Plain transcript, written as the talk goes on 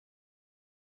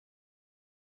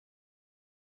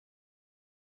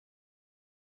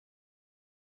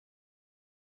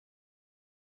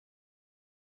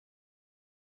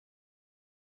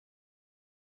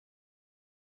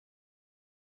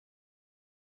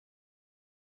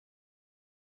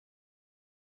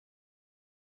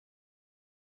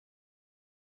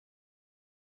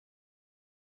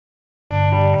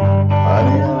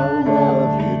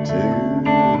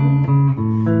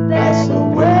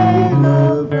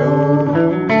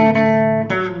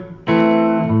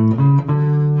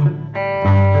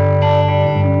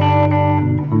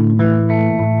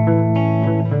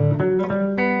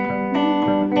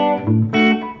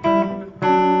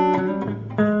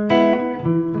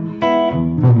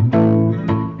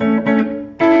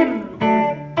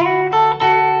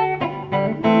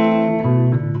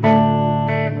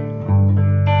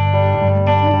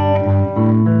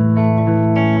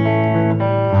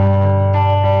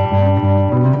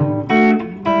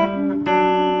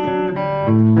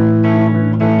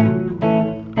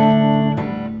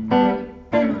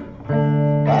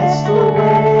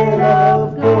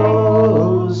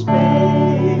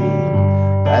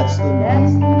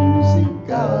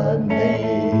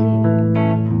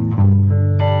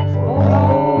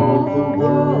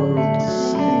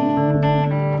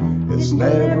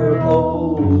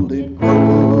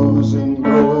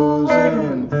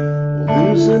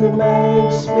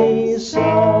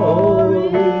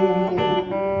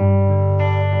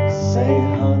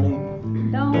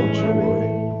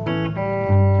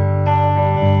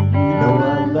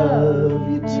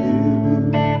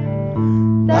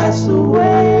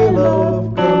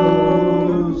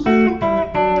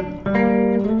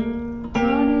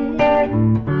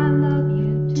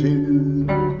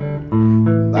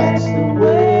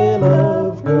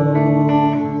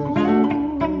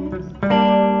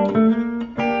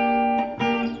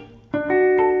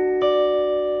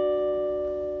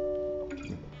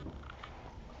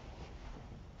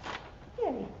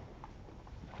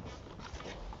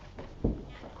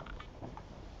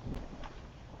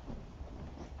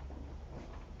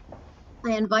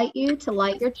invite you to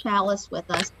light your chalice with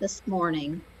us this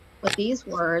morning with these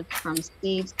words from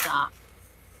Steve Stock.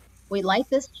 We light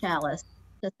this chalice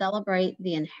to celebrate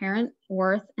the inherent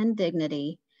worth and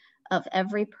dignity of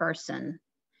every person,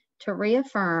 to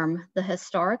reaffirm the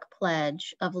historic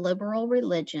pledge of liberal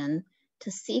religion to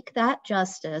seek that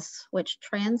justice which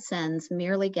transcends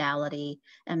mere legality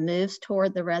and moves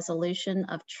toward the resolution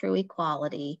of true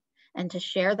equality, and to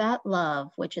share that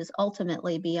love which is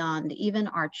ultimately beyond even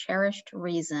our cherished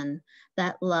reason,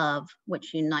 that love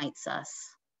which unites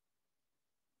us.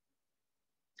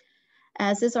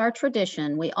 As is our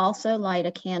tradition, we also light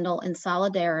a candle in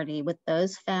solidarity with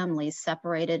those families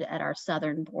separated at our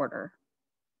southern border.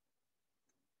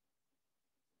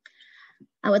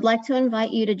 I would like to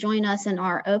invite you to join us in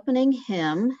our opening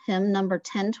hymn, hymn number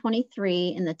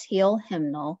 1023 in the Teal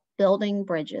hymnal, Building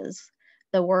Bridges.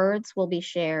 The words will be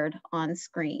shared on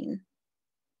screen.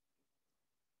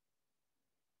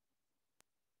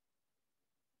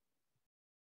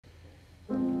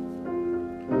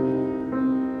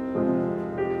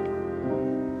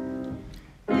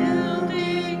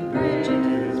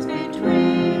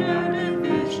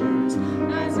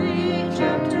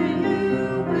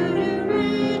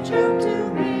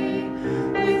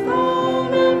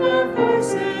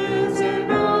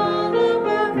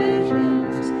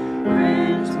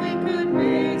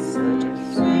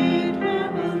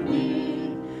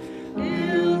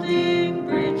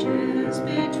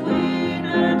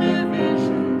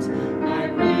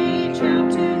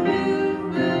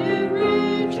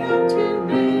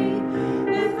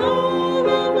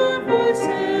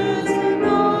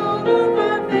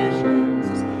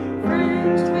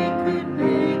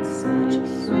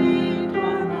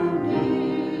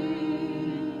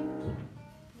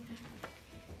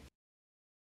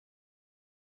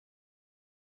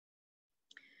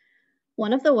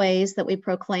 One of the ways that we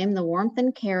proclaim the warmth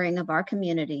and caring of our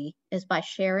community is by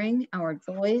sharing our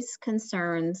joys,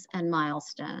 concerns, and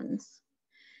milestones.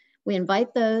 We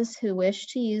invite those who wish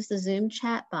to use the Zoom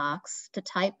chat box to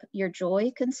type your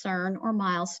joy, concern, or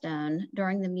milestone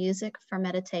during the music for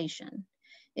meditation.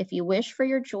 If you wish for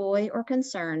your joy or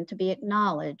concern to be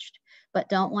acknowledged, but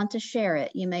don't want to share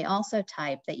it, you may also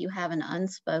type that you have an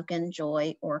unspoken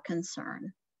joy or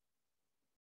concern.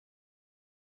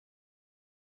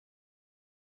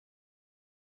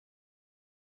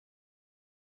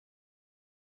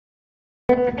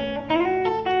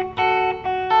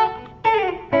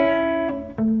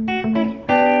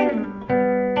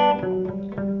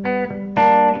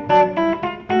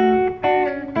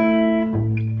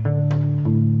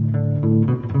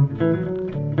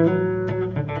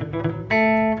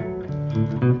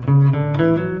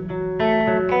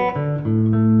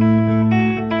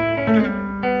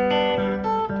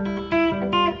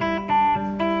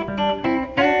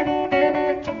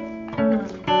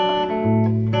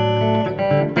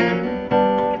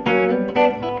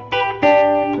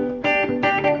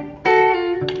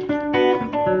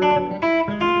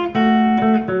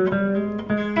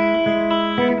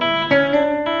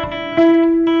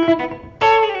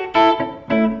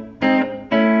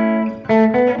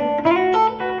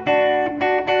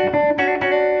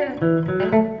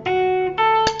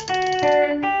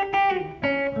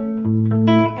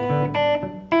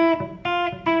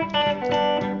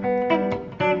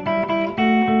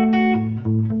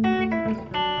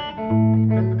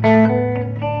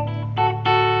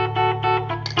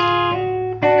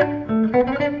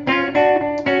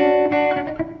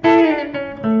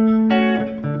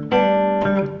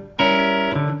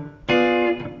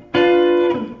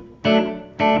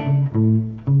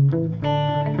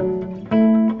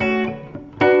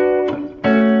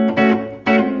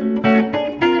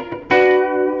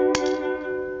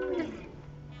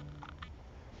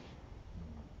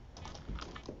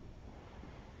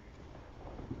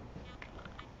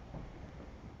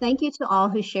 Thank you to all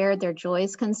who shared their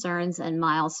joys, concerns, and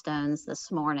milestones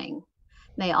this morning.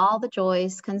 May all the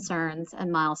joys, concerns,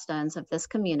 and milestones of this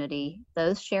community,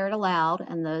 those shared aloud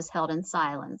and those held in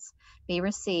silence, be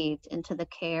received into the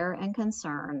care and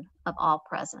concern of all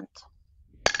present.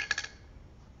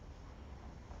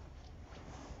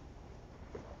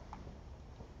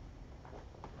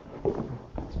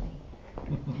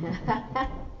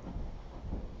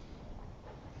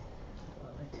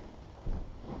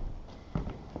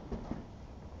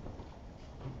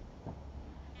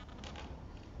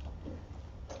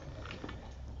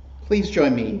 Please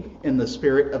join me in the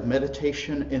spirit of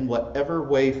meditation in whatever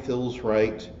way feels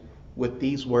right with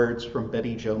these words from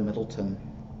Betty Jo Middleton.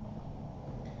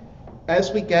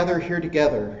 As we gather here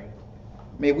together,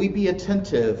 may we be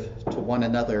attentive to one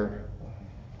another.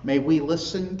 May we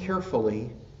listen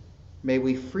carefully. May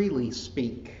we freely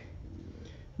speak.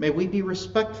 May we be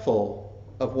respectful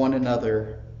of one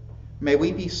another. May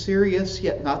we be serious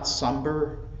yet not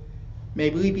somber. May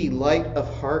we be light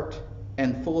of heart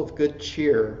and full of good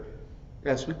cheer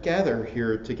as we gather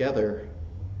here together.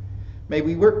 May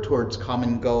we work towards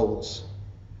common goals.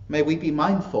 May we be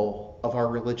mindful of our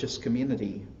religious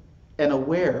community and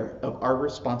aware of our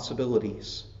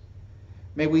responsibilities.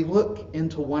 May we look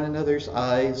into one another's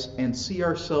eyes and see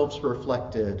ourselves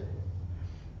reflected.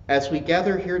 As we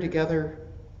gather here together,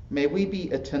 may we be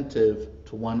attentive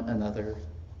to one another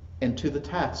and to the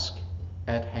task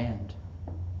at hand.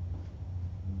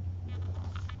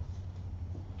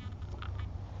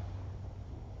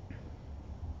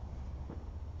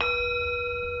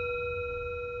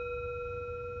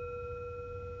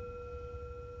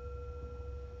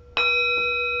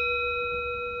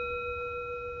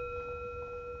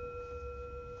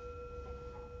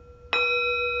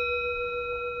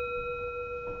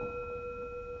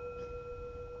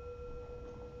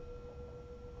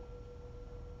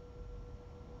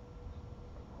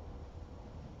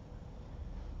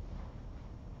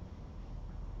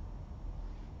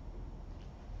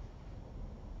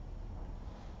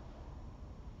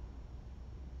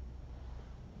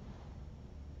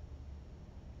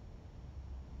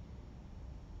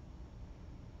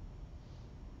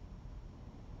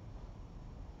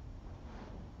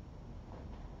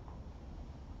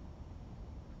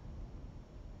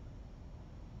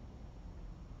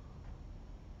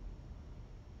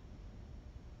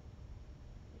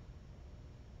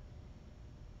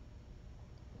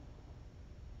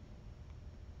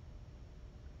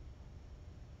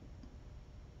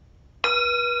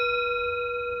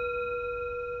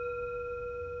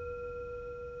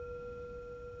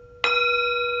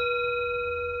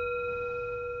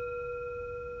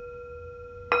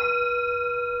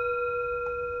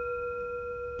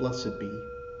 Blessed be.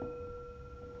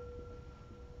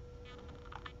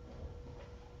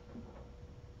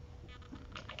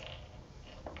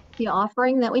 The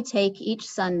offering that we take each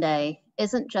Sunday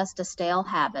isn't just a stale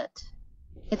habit.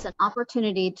 It's an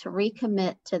opportunity to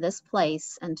recommit to this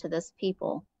place and to this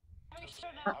people.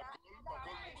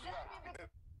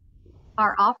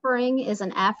 Our offering is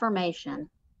an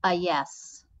affirmation, a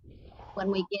yes.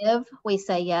 When we give, we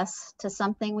say yes to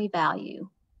something we value.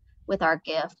 With our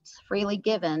gifts freely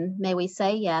given, may we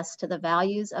say yes to the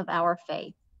values of our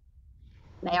faith.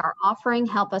 May our offering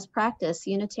help us practice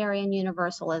Unitarian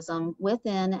Universalism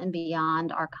within and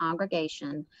beyond our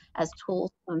congregation as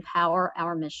tools to empower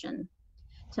our mission.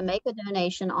 To make a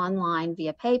donation online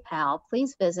via PayPal,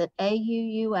 please visit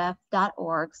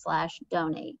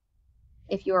auuf.org/donate.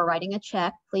 If you are writing a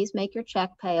check, please make your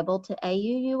check payable to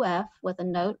AUUF with a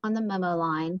note on the memo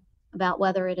line about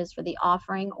whether it is for the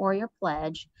offering or your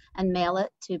pledge, and mail it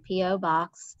to P.O.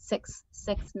 Box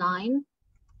 669,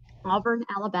 Auburn,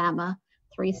 Alabama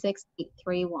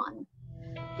 36831.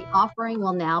 The offering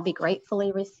will now be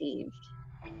gratefully received.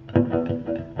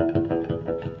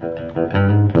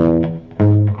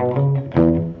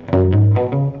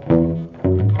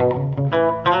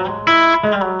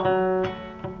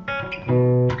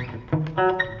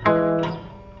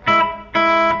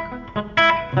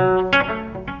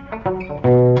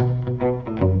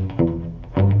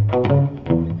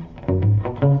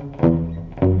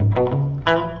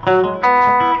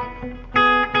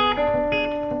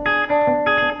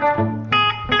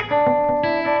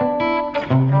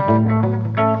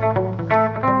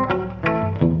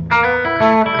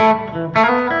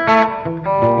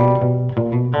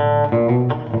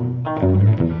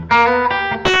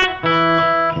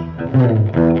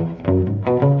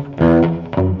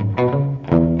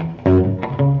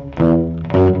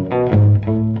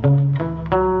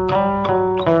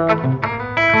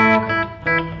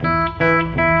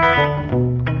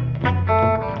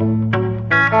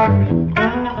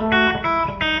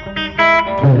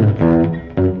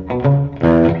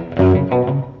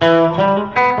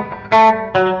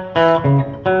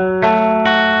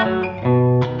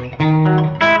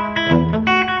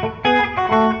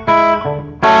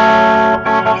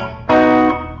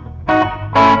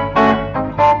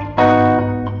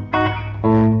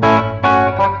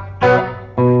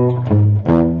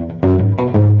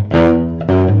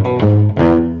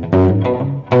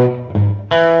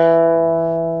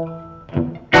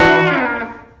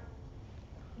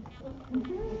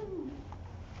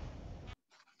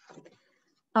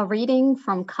 A reading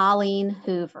from Colleen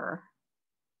Hoover.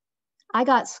 I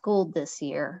got schooled this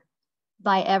year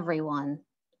by everyone,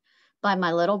 by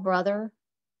my little brother,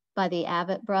 by the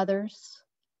Abbott brothers,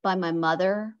 by my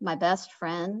mother, my best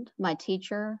friend, my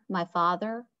teacher, my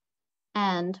father,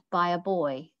 and by a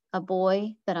boy a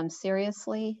boy that I'm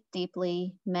seriously,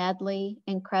 deeply, madly,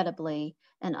 incredibly,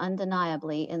 and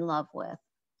undeniably in love with.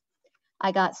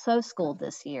 I got so schooled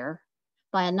this year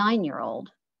by a 9-year-old.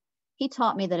 He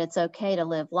taught me that it's okay to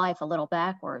live life a little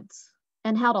backwards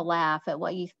and how to laugh at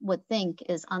what you would think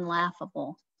is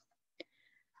unlaughable.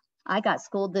 I got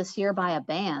schooled this year by a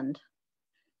band.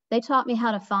 They taught me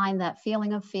how to find that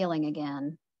feeling of feeling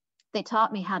again. They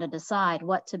taught me how to decide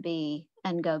what to be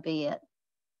and go be it.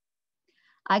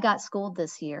 I got schooled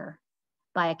this year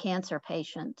by a cancer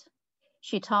patient.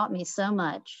 She taught me so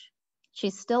much.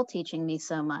 She's still teaching me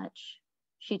so much.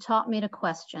 She taught me to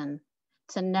question,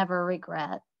 to never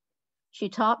regret. She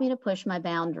taught me to push my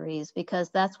boundaries because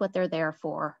that's what they're there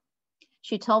for.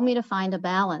 She told me to find a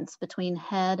balance between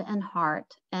head and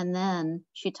heart, and then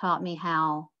she taught me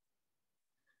how.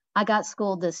 I got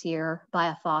schooled this year by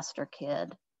a foster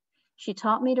kid. She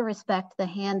taught me to respect the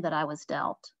hand that I was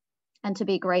dealt, and to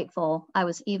be grateful I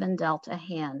was even dealt a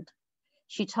hand.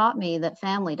 She taught me that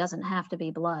family doesn't have to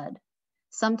be blood.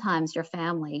 Sometimes your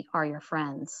family are your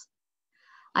friends.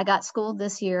 I got schooled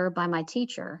this year by my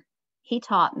teacher. He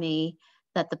taught me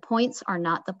that the points are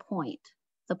not the point.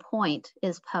 The point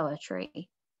is poetry.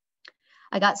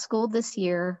 I got schooled this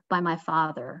year by my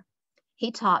father.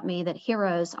 He taught me that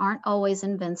heroes aren't always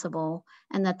invincible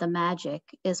and that the magic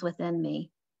is within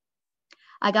me.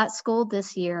 I got schooled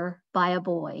this year by a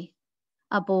boy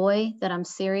that I'm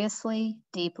seriously,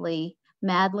 deeply,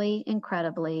 madly,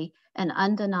 incredibly, and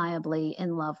undeniably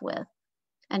in love with.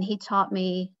 And he taught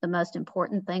me the most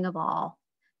important thing of all,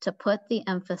 to put the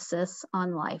emphasis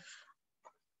on life.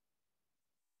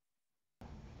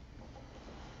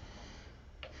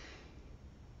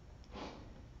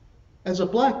 As a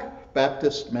Black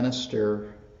Baptist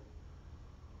minister,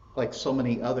 like so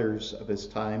many others of his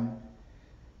time,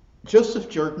 Joseph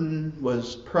Jordan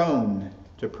was prone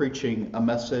to preaching a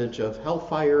message of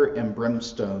hellfire and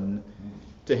brimstone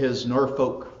to his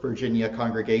Norfolk, Virginia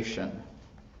congregation.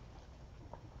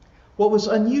 What was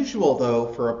unusual,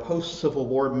 though, for a post-Civil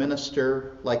War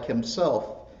minister like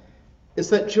himself is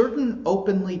that Jordan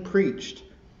openly preached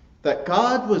that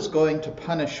God was going to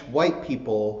punish white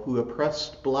people who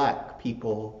oppressed Black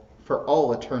people for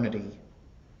all eternity.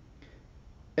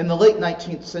 In the late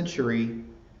 19th century,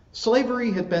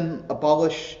 slavery had been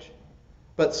abolished,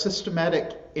 but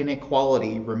systematic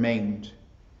inequality remained,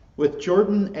 with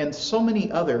Jordan and so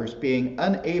many others being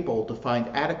unable to find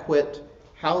adequate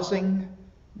housing,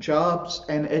 jobs,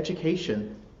 and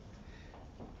education.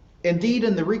 Indeed,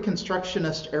 in the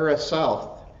Reconstructionist era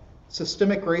South,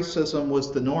 systemic racism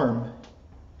was the norm,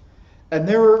 and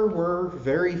there were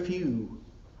very few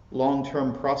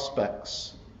long-term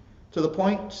prospects, to the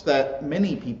point that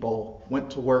many people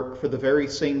went to work for the very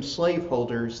same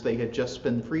slaveholders they had just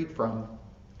been freed from.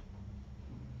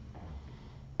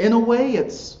 In a way,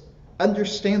 it's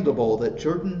understandable that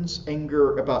Jordan's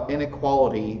anger about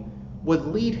inequality would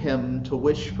lead him to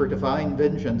wish for divine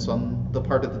vengeance on the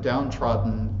part of the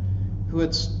downtrodden who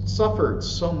had suffered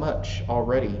so much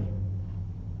already.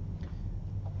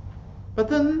 But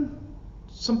then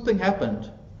something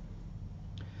happened.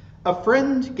 A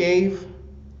friend gave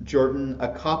Jordan a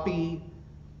copy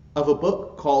of a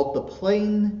book called The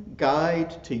Plain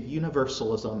Guide to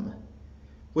Universalism,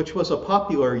 which was a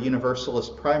popular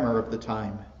Universalist primer of the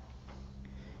time.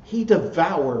 He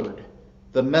devoured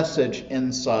the message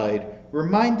inside,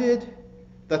 reminded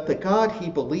that the God he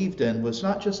believed in was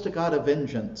not just a God of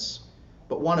vengeance,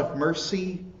 but one of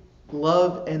mercy,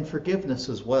 love, and forgiveness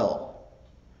as well.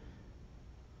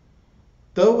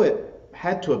 Though it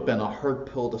had to have been a hard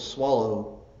pill to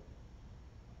swallow,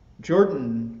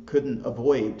 Jordan couldn't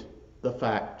avoid the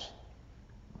fact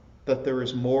that there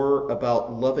is more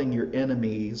about loving your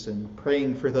enemies and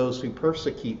praying for those who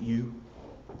persecute you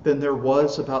than there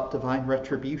was about divine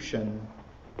retribution,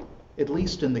 at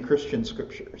least in the Christian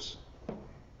scriptures.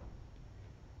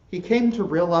 He came to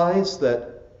realize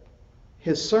that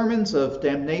his sermons of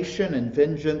damnation and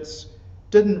vengeance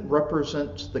didn't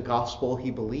represent the gospel he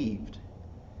believed.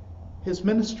 His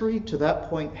ministry to that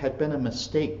point had been a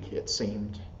mistake, it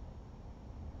seemed.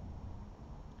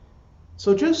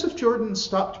 So Joseph Jordan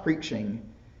stopped preaching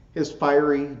his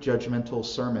fiery, judgmental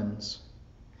sermons.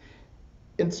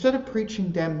 Instead of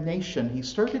preaching damnation, he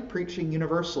started preaching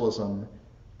universalism,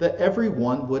 that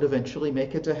everyone would eventually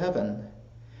make it to heaven,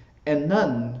 and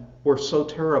none were so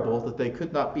terrible that they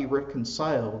could not be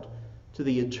reconciled to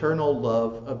the eternal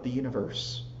love of the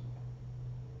universe.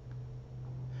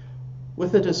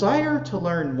 With a desire to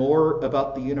learn more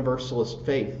about the Universalist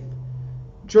faith,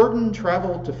 Jordan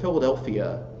traveled to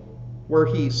Philadelphia, where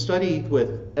he studied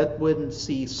with Edwin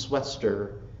C.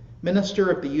 Swester, minister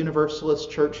of the Universalist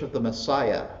Church of the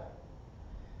Messiah.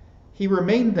 He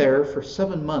remained there for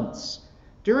 7 months,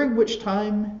 during which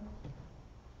time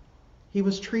he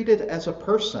was treated as a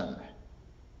person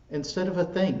instead of a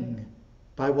thing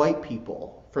by white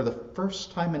people for the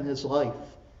first time in his life,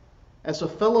 as a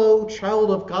fellow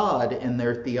child of God in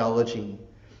their theology,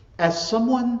 as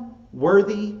someone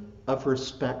worthy of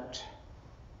respect.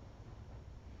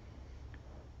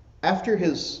 After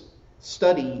his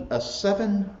study, a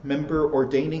 7-member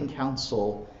ordaining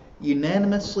council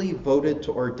unanimously voted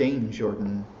to ordain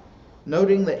Jordan,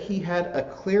 noting that he had a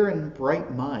clear and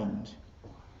bright mind,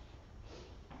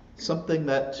 something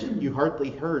that you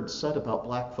hardly heard said about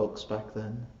black folks back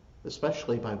then,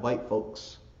 especially by white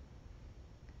folks.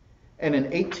 And in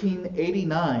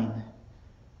 1889,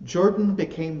 Jordan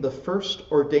became the first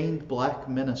ordained black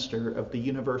minister of the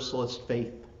Universalist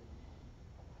faith.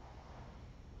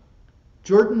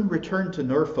 Jordan returned to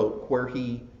Norfolk, where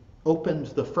he opened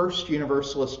the First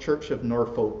Universalist Church of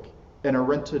Norfolk in a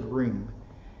rented room.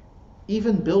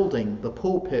 Even building the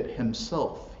pulpit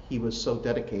himself, he was so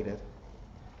dedicated.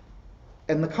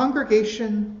 And the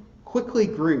congregation quickly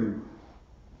grew.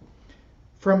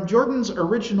 From Jordan's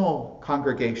original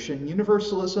congregation,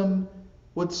 Universalism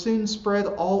would soon spread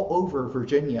all over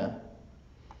Virginia.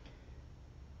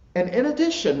 And in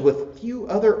addition, with few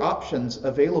other options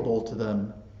available to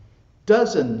them,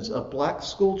 dozens of black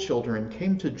school children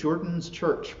came to Jordan's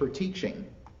church for teaching.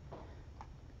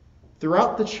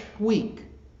 Throughout the week,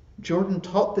 Jordan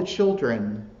taught the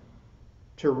children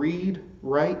to read,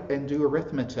 write, and do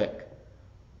arithmetic,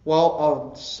 while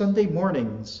on Sunday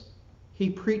mornings,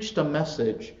 he preached a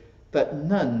message that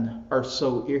none are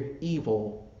so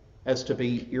evil as to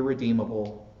be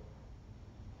irredeemable.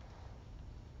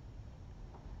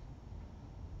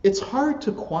 It's hard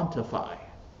to quantify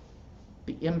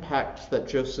the impact that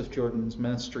Joseph Jordan's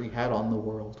ministry had on the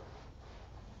world.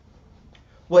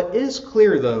 What is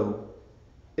clear, though,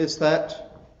 is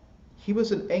that he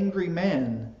was an angry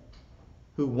man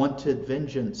who wanted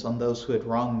vengeance on those who had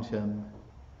wronged him.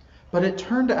 But it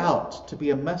turned out to be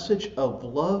a message of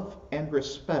love and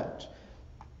respect,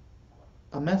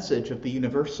 a message of the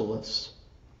Universalists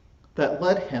that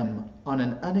led him on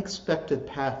an unexpected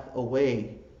path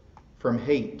away from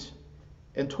hate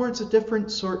and towards a different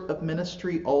sort of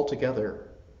ministry altogether,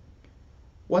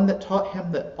 one that taught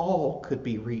him that all could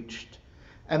be reached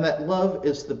and that love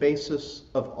is the basis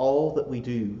of all that we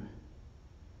do.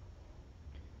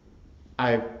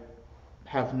 I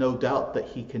have no doubt that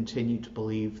he continued to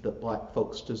believe that black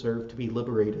folks deserve to be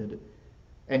liberated,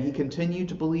 and he continued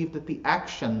to believe that the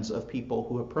actions of people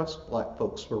who oppressed black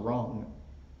folks were wrong.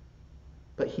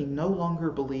 But he no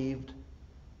longer believed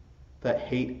that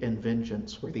hate and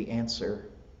vengeance were the answer.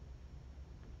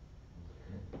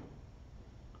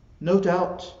 No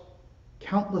doubt,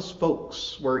 countless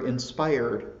folks were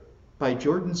inspired by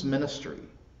Jordan's ministry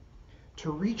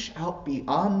to reach out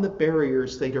beyond the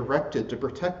barriers they'd erected to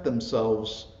protect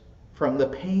themselves from the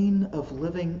pain of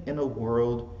living in a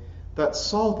world that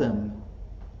saw them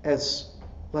as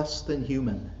less than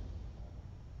human.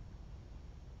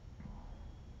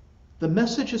 The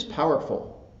message is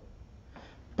powerful.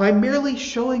 By merely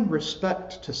showing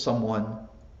respect to someone,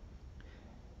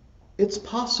 it's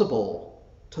possible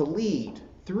to lead,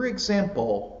 through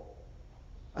example,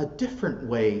 a different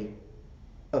way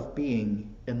of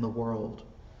being in the world,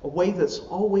 a way that's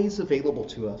always available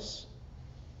to us.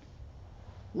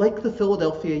 Like the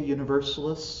Philadelphia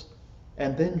Universalists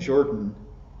and then Jordan,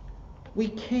 we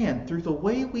can, through the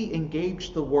way we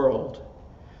engage the world,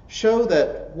 show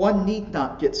that one need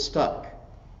not get stuck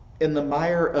in the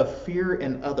mire of fear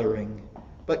and othering,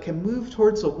 but can move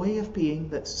towards a way of being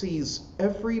that sees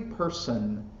every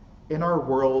person in our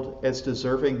world as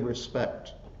deserving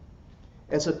respect,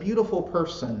 as a beautiful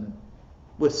person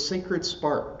with sacred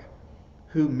spark,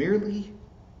 who merely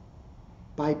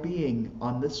by being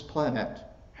on this planet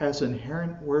has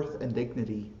inherent worth and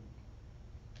dignity.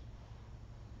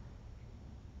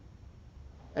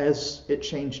 As it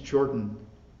changed Jordan,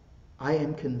 I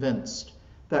am convinced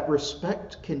that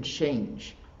respect can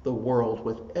change the world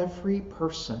with every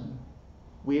person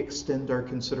we extend our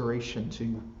consideration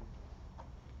to.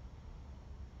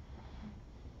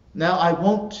 Now, I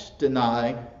won't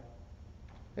deny,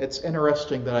 it's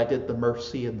interesting that I did the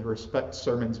mercy and the respect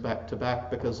sermons back to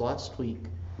back, because last week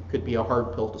could be a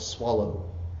hard pill to swallow.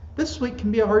 This week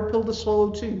can be a hard pill to swallow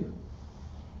too,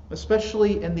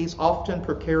 especially in these often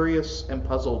precarious and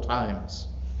puzzled times.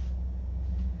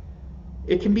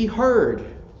 It can be hard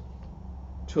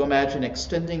to imagine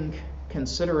extending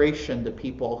consideration to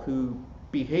people who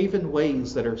behave in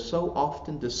ways that are so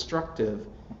often destructive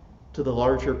to the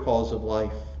larger cause of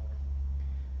life.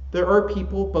 There are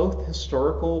people, both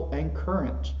historical and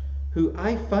current, who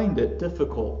I find it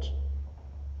difficult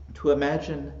to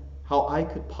imagine how I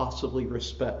could possibly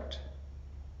respect.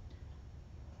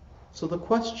 So the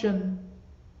question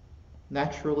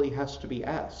naturally has to be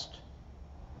asked.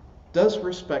 Does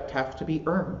respect have to be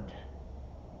earned?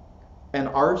 And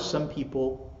are some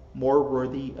people more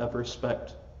worthy of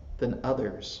respect than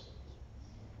others?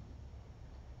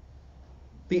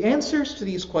 The answers to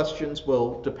these questions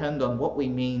will depend on what we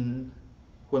mean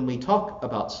when we talk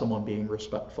about someone being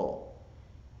respectful.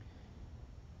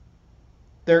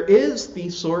 There is the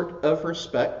sort of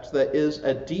respect that is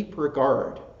a deep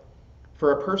regard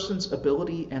for a person's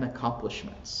ability and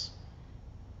accomplishments.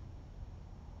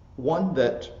 One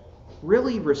that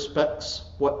really respects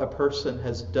what a person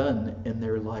has done in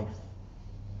their life.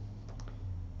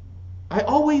 I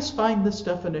always find this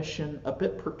definition a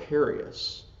bit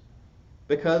precarious,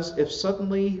 because if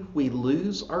suddenly we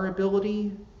lose our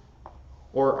ability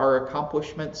or our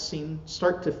accomplishments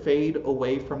start to fade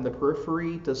away from the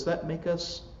periphery, does that make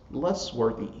us less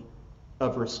worthy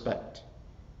of respect?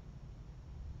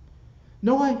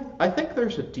 No, I think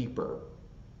there's a deeper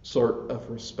sort of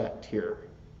respect here.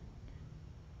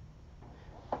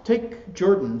 Take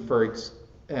Jordan, for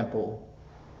example.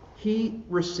 He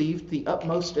received the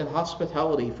utmost in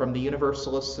hospitality from the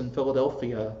Universalists in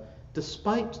Philadelphia,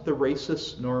 despite the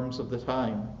racist norms of the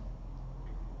time.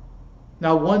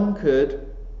 Now, one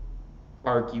could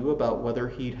argue about whether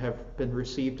he'd have been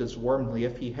received as warmly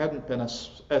if he hadn't been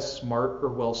as smart or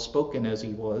well-spoken as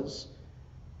he was.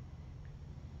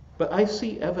 But I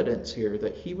see evidence here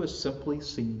that he was simply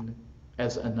seen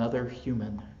as another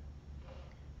human,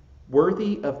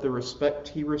 worthy of the respect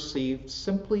he received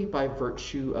simply by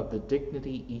virtue of the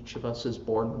dignity each of us is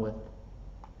born with.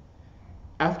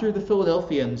 After the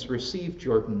Philadelphians received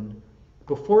Jordan,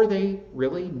 before they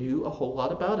really knew a whole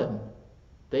lot about him,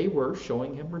 they were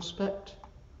showing him respect.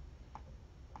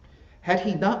 Had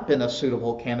he not been a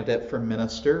suitable candidate for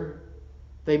minister,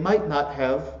 they might not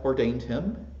have ordained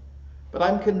him, but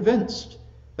I'm convinced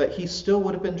that he still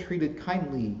would have been treated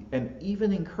kindly and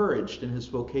even encouraged in his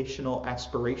vocational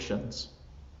aspirations.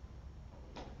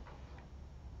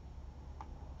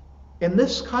 In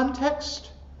this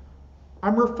context,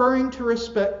 I'm referring to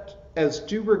respect as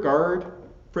due regard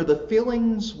for the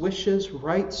feelings, wishes,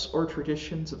 rights, or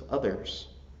traditions of others.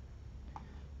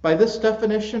 By this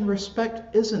definition,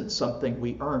 respect isn't something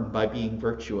we earn by being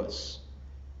virtuous,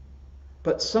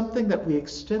 but something that we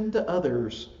extend to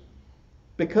others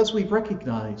because we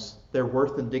recognize their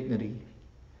worth and dignity,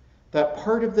 that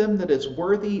part of them that is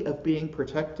worthy of being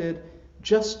protected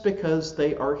just because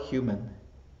they are human,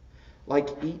 like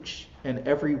each and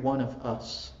every one of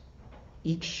us,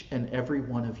 each and every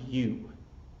one of you.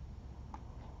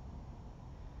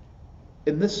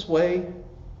 In this way,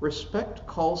 respect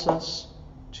calls us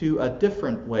to a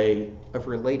different way of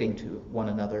relating to one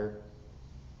another.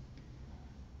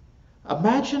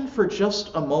 Imagine for just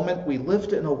a moment we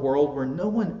lived in a world where no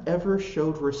one ever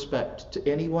showed respect to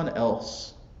anyone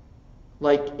else,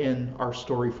 like in our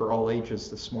story for all ages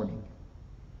this morning.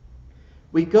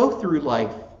 We go through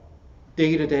life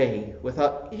day to day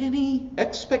without any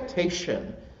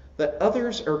expectation that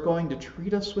others are going to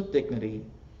treat us with dignity,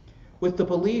 with the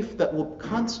belief that we'll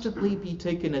constantly be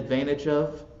taken advantage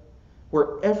of,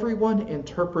 where everyone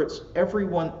interprets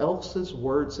everyone else's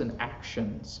words and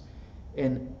actions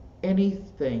in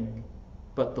anything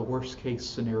but the worst case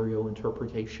scenario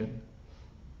interpretation.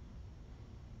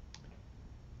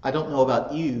 I don't know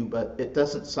about you, but it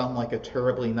doesn't sound like a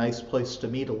terribly nice place to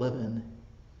me to live in.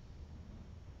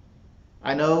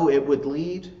 I know it would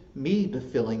lead me to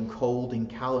feeling cold and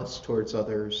callous towards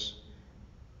others.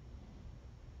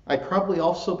 I'd probably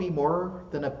also be more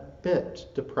than a bit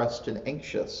depressed and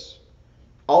anxious,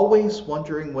 always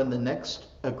wondering when the next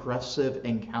aggressive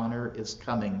encounter is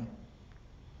coming.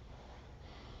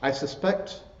 I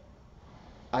suspect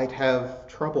I'd have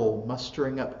trouble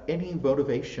mustering up any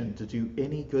motivation to do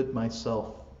any good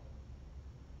myself.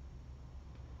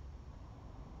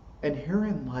 And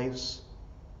herein lies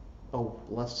a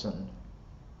lesson.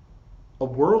 A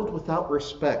world without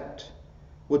respect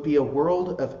would be a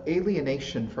world of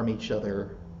alienation from each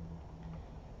other.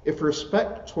 If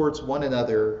respect towards one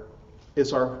another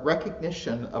is our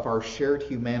recognition of our shared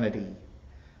humanity,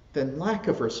 then lack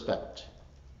of respect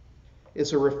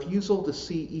is a refusal to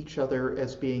see each other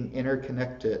as being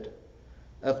interconnected,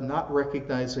 of not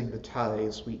recognizing the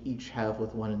ties we each have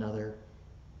with one another.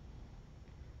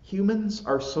 Humans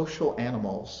are social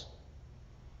animals.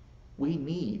 We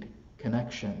need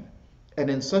connection. And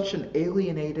in such an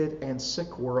alienated and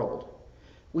sick world,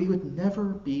 we would never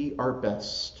be our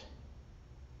best.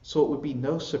 So it would be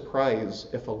no surprise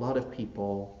if a lot of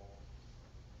people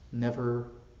never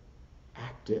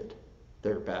acted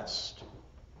their best.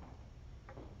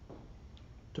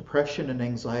 Depression and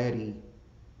anxiety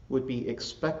would be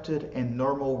expected and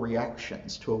normal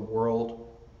reactions to a world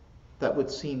that would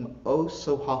seem oh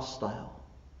so hostile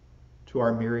to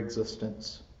our mere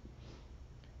existence.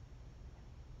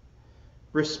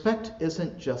 Respect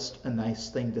isn't just a nice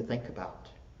thing to think about.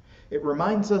 It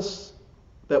reminds us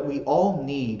that we all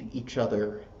need each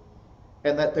other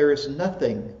and that there is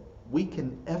nothing we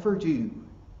can ever do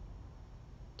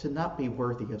to not be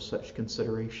worthy of such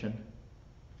consideration.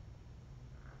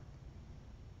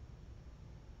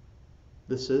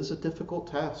 This is a difficult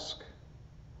task,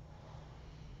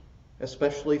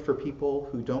 especially for people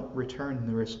who don't return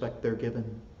the respect they're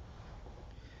given.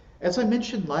 As I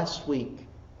mentioned last week,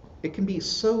 it can be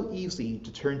so easy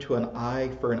to turn to an eye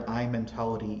for an eye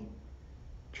mentality,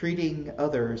 treating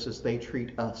others as they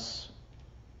treat us.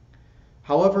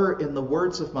 However, in the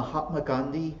words of Mahatma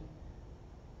Gandhi,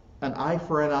 an eye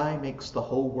for an eye makes the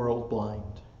whole world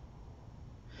blind.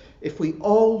 If we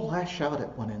all lash out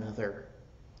at one another,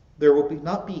 there will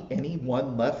not be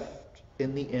anyone left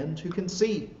in the end who can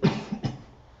see.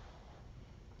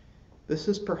 This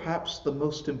is perhaps the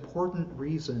most important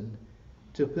reason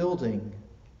to building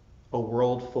a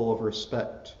world full of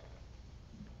respect.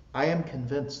 I am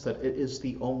convinced that it is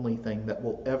the only thing that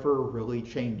will ever really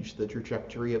change the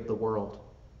trajectory of the world.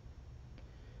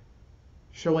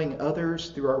 Showing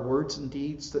others through our words and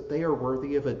deeds that they are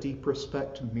worthy of a deep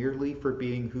respect merely for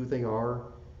being who they are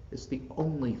is the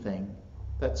only thing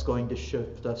that's going to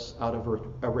shift us out of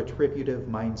a retributive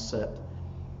mindset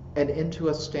and into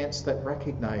a stance that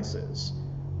recognizes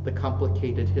the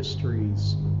complicated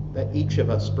histories that each of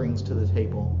us brings to the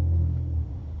table.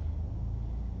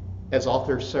 As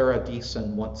author Sarah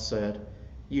Deason once said,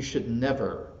 you should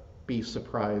never be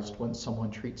surprised when someone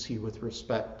treats you with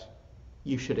respect.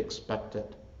 You should expect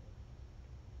it.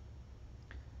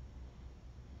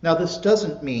 Now, this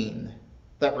doesn't mean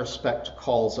that respect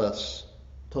calls us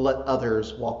to let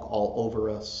others walk all over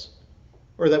us,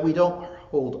 or that we don't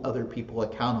hold other people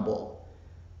accountable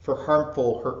for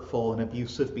harmful, hurtful, and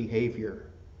abusive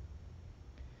behavior.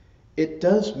 It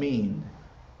does mean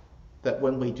that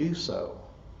when we do so,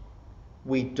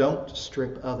 we don't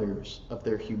strip others of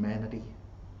their humanity.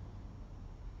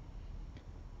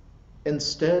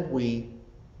 Instead, we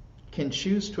can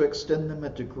choose to extend them a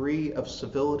degree of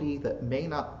civility that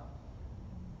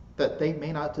they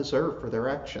may not deserve for their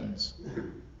actions,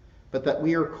 but that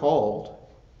we are called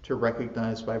to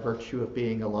recognize by virtue of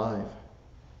being alive.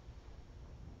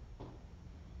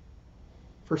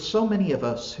 For so many of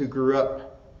us who grew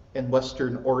up in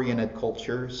Western-oriented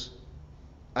cultures,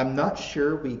 I'm not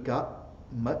sure we got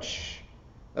much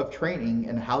of training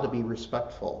in how to be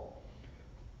respectful,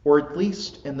 or at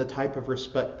least in the type of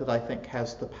respect that I think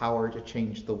has the power to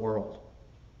change the world.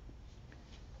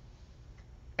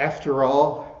 After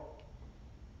all,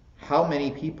 how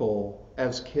many people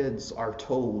as kids are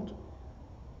told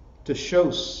to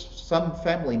show some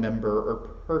family member or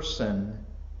person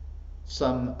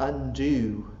some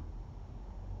undue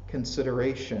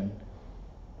consideration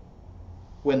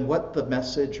when what the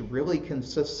message really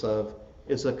consists of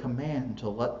is a command to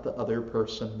let the other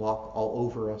person walk all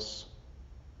over us?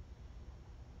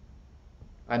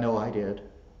 I know I did.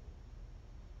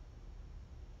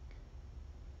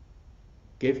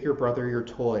 Give your brother your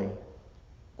toy.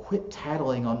 Quit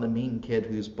tattling on the mean kid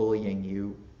who's bullying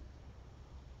you.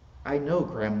 I know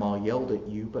Grandma yelled at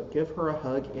you, but give her a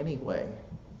hug anyway.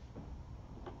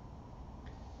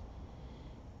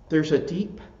 There's a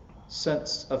deep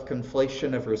sense of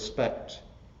conflation of respect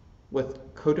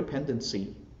with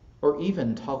codependency or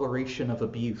even toleration of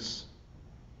abuse.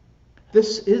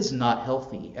 This is not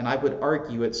healthy, and I would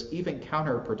argue it's even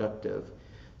counterproductive,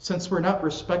 since we're not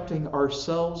respecting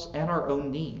ourselves and our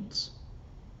own needs.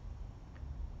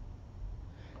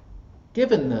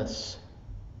 Given this,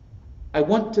 I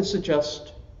want to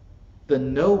suggest the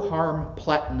no harm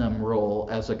platinum rule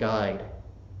as a guide.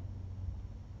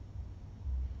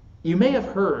 You may have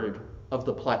heard of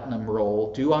the platinum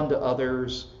rule, do unto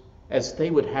others as they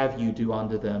would have you do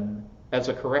unto them, as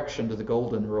a correction to the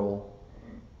golden rule.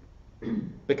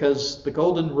 Because the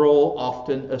golden rule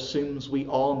often assumes we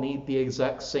all need the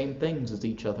exact same things as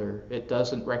each other. It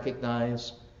doesn't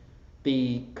recognize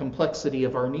the complexity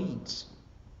of our needs.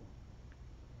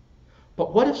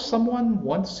 But what if someone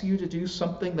wants you to do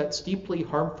something that's deeply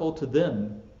harmful to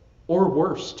them, or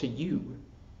worse, to you?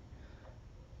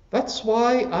 That's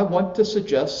why I want to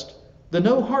suggest the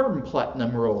no harm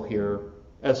platinum rule here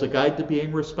as a guide to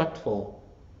being respectful.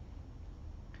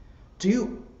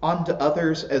 Do unto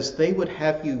others as they would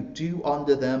have you do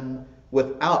unto them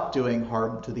without doing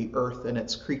harm to the earth and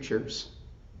its creatures.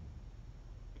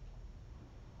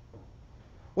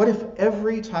 What if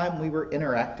every time we were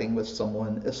interacting with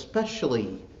someone,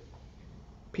 especially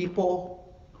people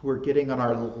who are getting on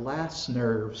our last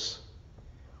nerves,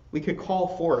 we could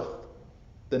call forth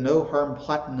the no harm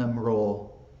platinum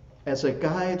rule as a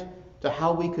guide to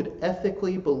how we could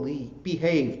ethically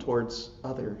behave towards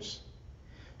others,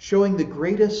 showing the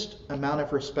greatest amount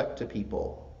of respect to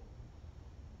people.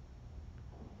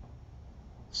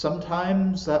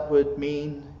 Sometimes that would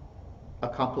mean a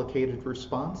complicated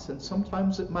response, and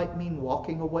sometimes it might mean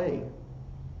walking away.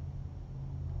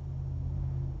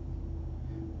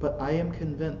 But I am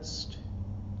convinced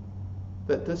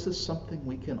that this is something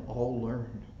we can all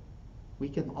learn. We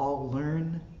can all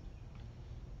learn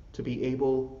to be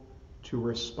able to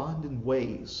respond in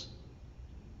ways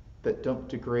that don't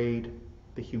degrade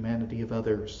the humanity of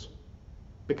others.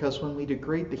 Because when we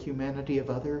degrade the humanity of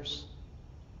others,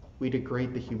 we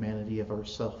degrade the humanity of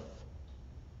ourselves.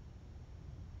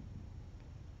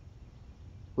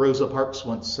 Rosa Parks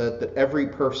once said that every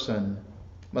person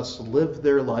must live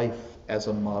their life as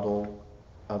a model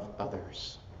of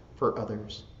others, for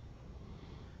others.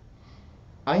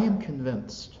 I am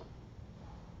convinced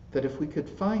that if we could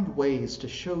find ways to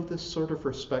show this sort of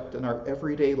respect in our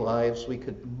everyday lives, we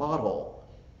could model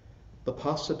the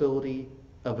possibility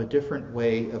of a different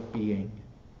way of being,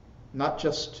 not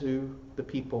just to the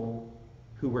people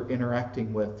who we're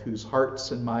interacting with, whose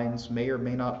hearts and minds may or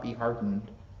may not be hardened,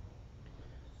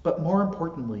 but more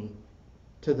importantly,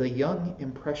 to the young,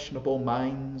 impressionable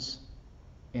minds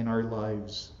in our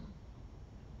lives.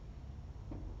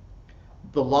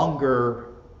 The longer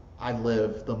I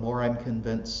live, the more I'm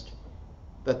convinced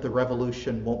that the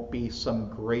revolution won't be some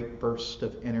great burst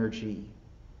of energy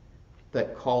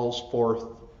that calls forth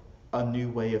a new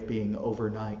way of being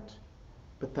overnight,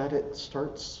 but that it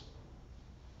starts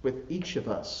with each of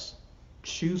us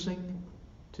choosing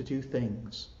to do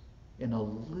things in a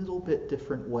little bit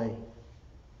different way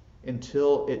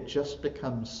until it just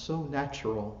becomes so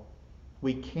natural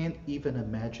we can't even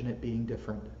imagine it being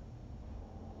different.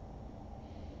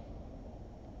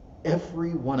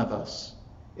 Every one of us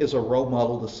is a role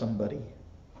model to somebody,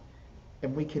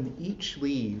 and we can each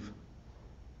leave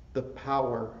the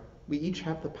power, we each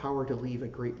have the power to leave a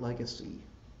great legacy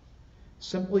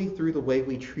simply through the way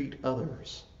we treat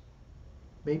others,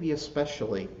 maybe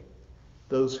especially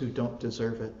those who don't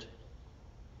deserve it.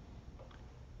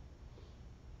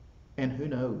 And who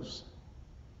knows,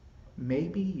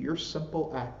 maybe your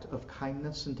simple act of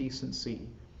kindness and decency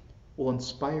will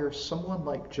inspire someone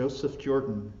like Joseph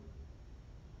Jordan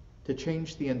to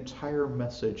change the entire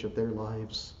message of their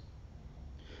lives,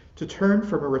 to turn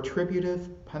from a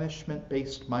retributive,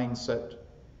 punishment-based mindset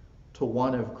to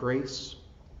one of grace,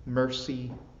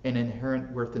 mercy, and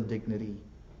inherent worth and dignity.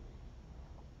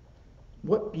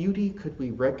 What beauty could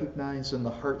we recognize in the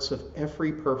hearts of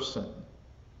every person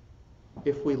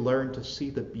if we learn to see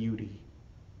the beauty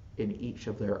in each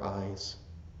of their eyes,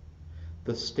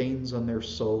 the stains on their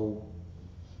soul,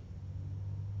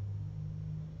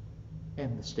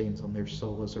 and the stains on their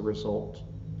soul as a result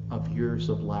of years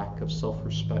of lack of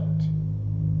self-respect.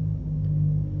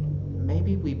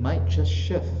 Maybe we might just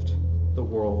shift the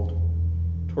world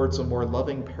towards a more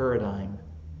loving paradigm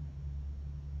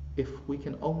if we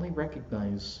can only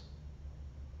recognize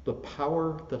the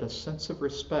power that a sense of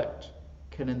respect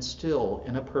can instill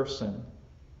in a person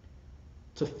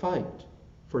to fight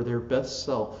for their best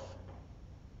self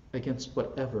against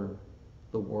whatever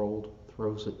the world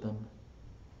throws at them.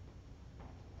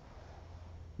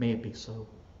 May it be so.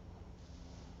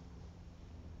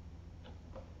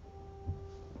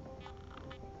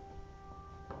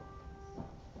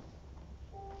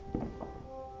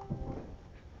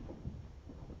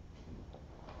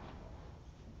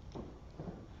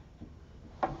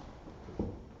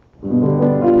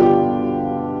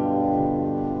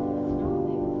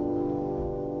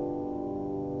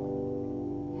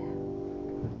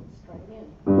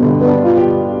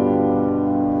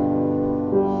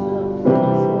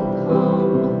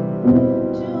 Come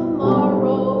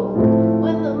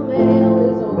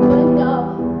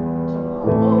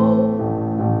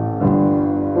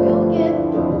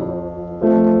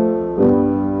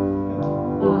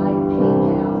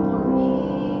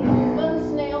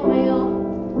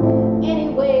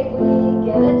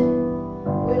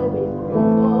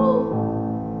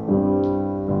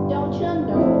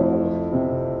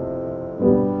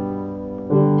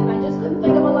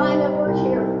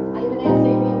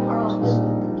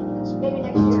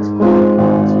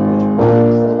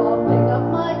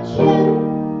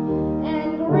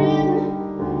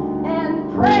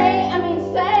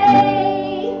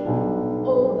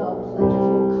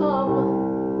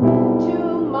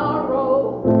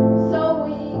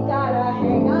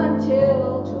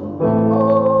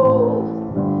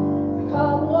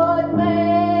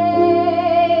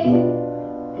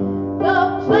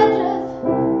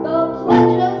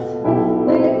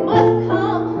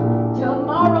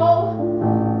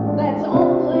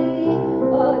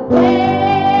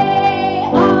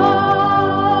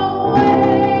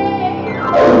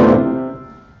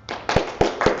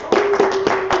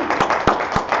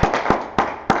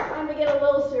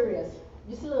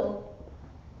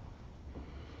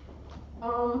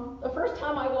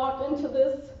into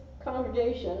this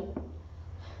congregation,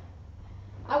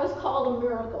 I was called a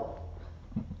miracle,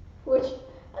 which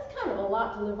that's kind of a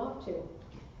lot to live up to.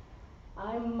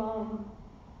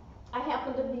 I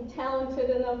happen to be talented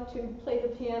enough to play the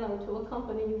piano to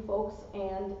accompany you folks,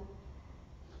 and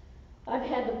I've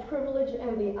had the privilege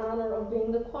and the honor of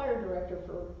being the choir director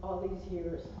for all these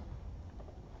years.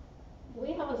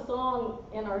 We have a song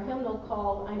in our hymnal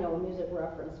called, I know, a music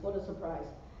reference, what a surprise.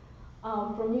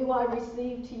 From you I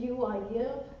receive, to you I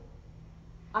give.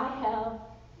 I have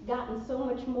gotten so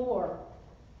much more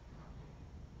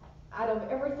out of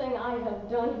everything I have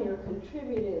done here,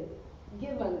 contributed,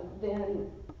 given,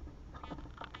 than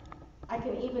I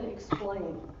can even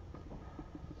explain.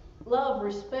 Love,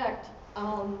 respect,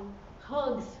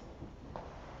 hugs,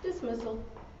 dismissal,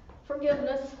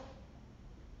 forgiveness.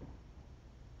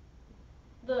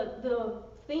 The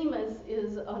theme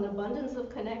is an abundance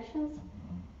of connections,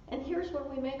 and here's where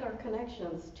we make our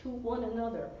connections to one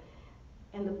another.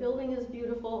 And the building is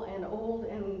beautiful and old,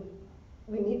 and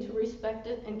we need to respect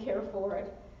it and care for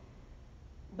it.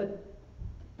 But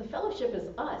the fellowship is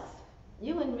us,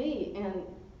 you and me, and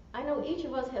I know each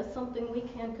of us has something we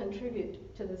can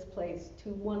contribute to this place, to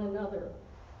one another.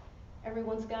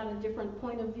 Everyone's got a different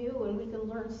point of view, and we can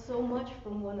learn so much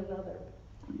from one another.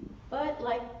 But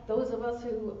like those of us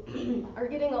who are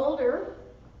getting older,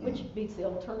 which beats the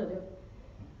alternative,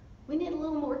 we need a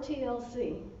little more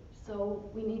TLC. So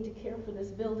we need to care for this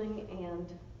building and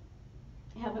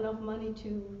have enough money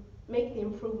to make the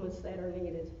improvements that are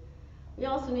needed. We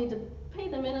also need to pay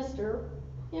the minister.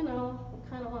 You know, we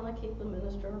kind of want to keep the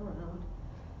minister around.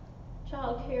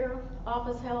 Child care,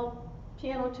 office help,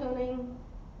 piano tuning.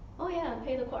 Oh yeah, and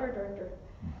pay the choir director.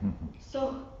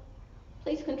 So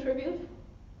please contribute.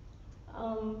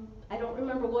 I don't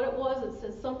remember what it was. It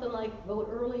says something like vote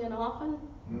early and often.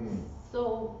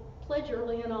 So pledge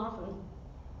early and often.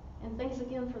 And thanks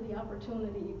again for the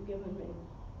opportunity you've given me.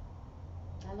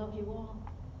 I love you all.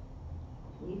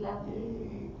 We love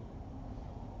you.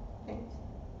 Thanks.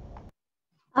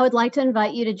 I would like to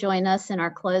invite you to join us in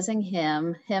our closing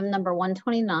hymn, hymn number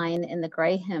 129 in the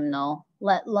gray hymnal,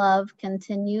 Let Love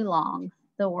Continue Long.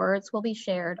 The words will be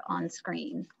shared on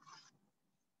screen.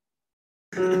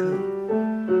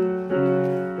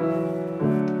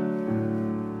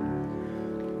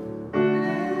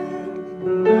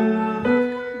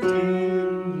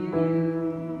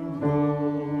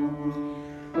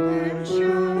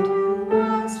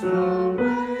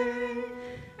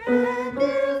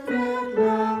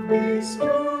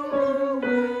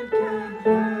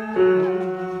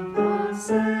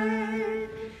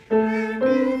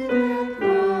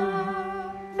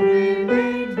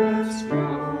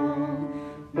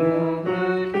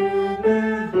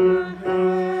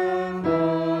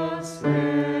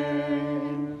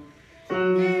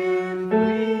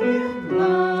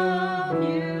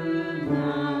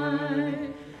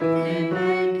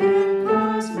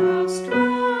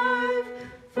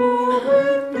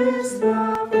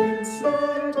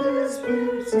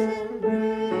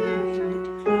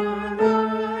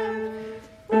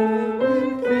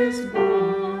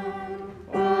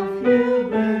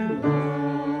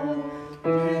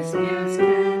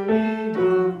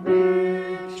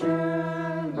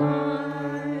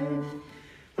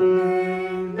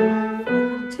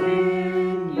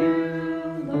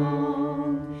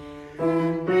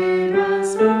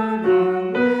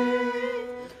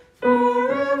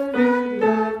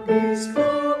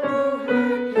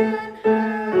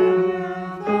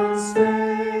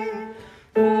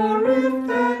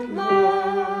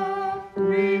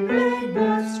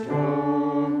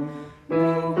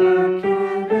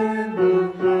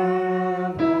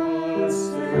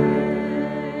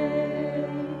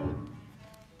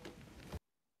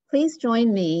 Please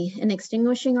join me in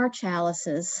extinguishing our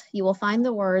chalices. You will find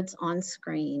the words on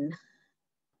screen.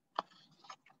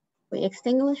 We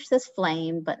extinguish this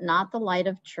flame, but not the light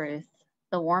of truth,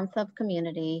 the warmth of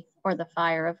community, or the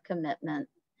fire of commitment.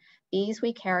 These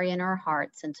we carry in our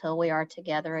hearts until we are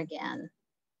together again.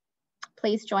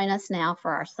 Please join us now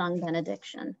for our sung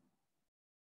benediction.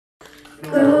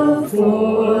 Go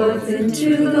forth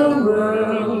into the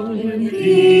world in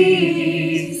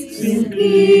peace, in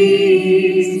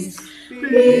peace.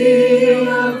 Be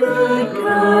of good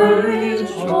courage,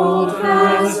 hold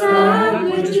fast that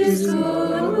which is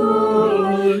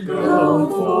good. Go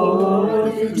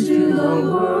forth into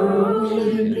the world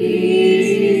in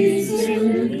peace,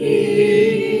 in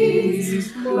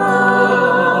peace.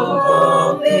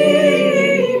 Love of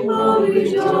me, all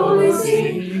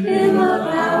rejoicing in the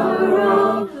power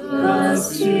of the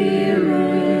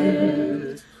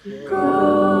Spirit.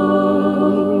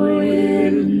 Go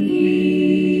in peace.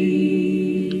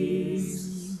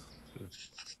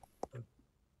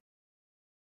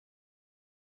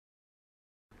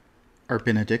 Our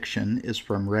benediction is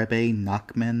from Rebbe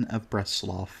Nachman of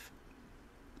Breslov.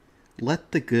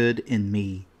 Let the good in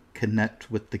me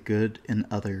connect with the good in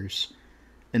others,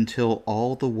 until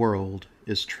all the world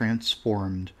is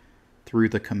transformed through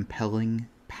the compelling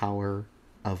power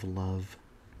of love.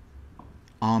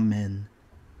 Amen.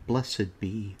 Blessed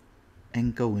be,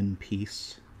 and go in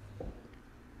peace.